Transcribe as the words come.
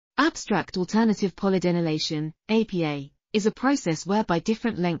Abstract alternative polyadenylation, APA, is a process whereby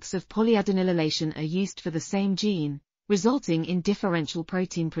different lengths of polyadenylation are used for the same gene, resulting in differential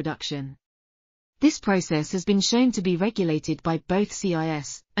protein production. This process has been shown to be regulated by both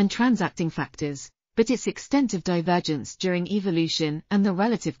CIS and transacting factors, but its extent of divergence during evolution and the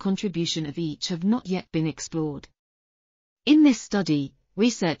relative contribution of each have not yet been explored. In this study,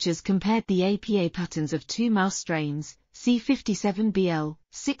 researchers compared the APA patterns of two mouse strains, C57BL,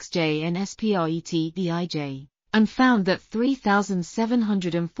 6J and SPRET-EIJ, and found that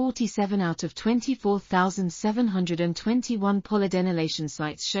 3,747 out of 24,721 polyadenylation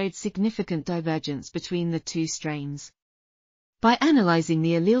sites showed significant divergence between the two strains. By analyzing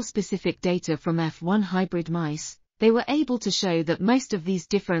the allele-specific data from F1 hybrid mice, they were able to show that most of these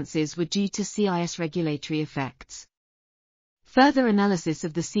differences were due to CIS regulatory effects. Further analysis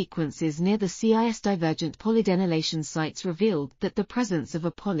of the sequences near the CIS divergent polyadenylation sites revealed that the presence of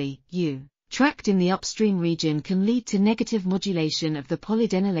a poly-U tract in the upstream region can lead to negative modulation of the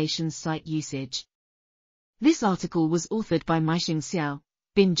polyadenylation site usage. This article was authored by Xiao,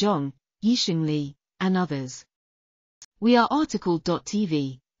 Bin Zhang, Yisheng Li, and others. We are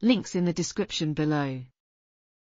RTCLTV, links in the description below.